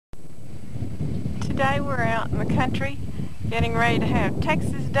Today we're out in the country getting ready to have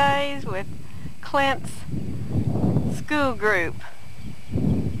Texas Days with Clint's school group.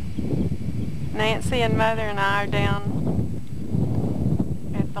 Nancy and Mother and I are down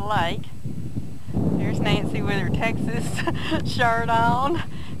at the lake. There's Nancy with her Texas shirt on.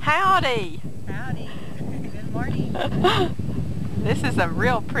 Howdy! Howdy. Good morning. This is a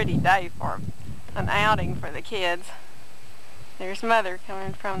real pretty day for an outing for the kids. There's Mother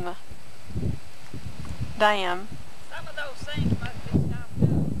coming from the dam. Some of those things must be stopped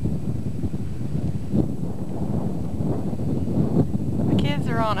up. The kids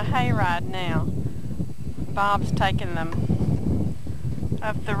are on a hayride now. Bob's taking them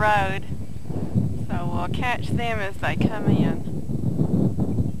up the road, so we'll catch them as they come in.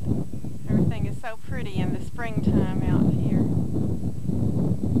 Everything is so pretty in the springtime out here.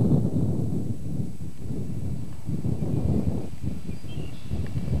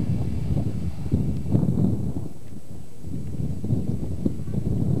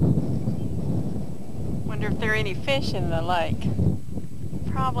 Wonder if there are any fish in the lake.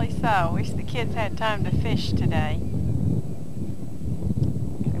 Probably so. Wish the kids had time to fish today.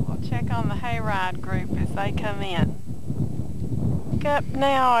 Okay, we'll check on the hayride group as they come in. Look up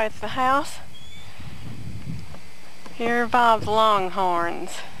now at the house. Here are Bob's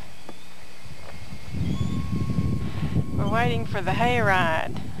longhorns. We're waiting for the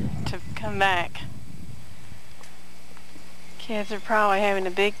hayride to come back. Kids are probably having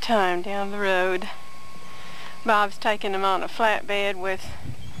a big time down the road. Bob's taking them on a flatbed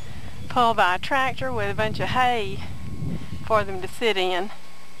pulled by a tractor with a bunch of hay for them to sit in.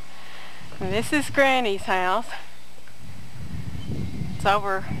 And this is Granny's house. It's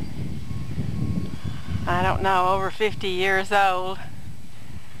over, I don't know, over 50 years old.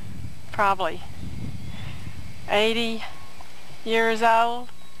 Probably 80 years old.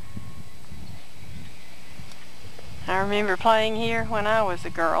 I remember playing here when I was a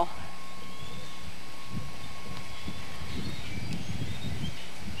girl.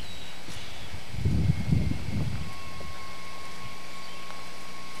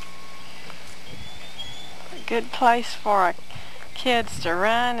 Good place for kids to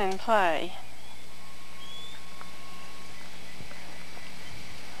run and play.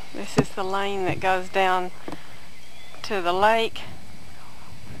 This is the lane that goes down to the lake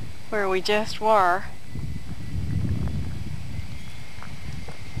where we just were.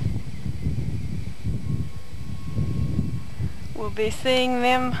 We'll be seeing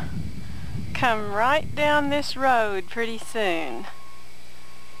them come right down this road pretty soon.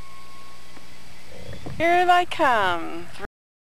 Here they come.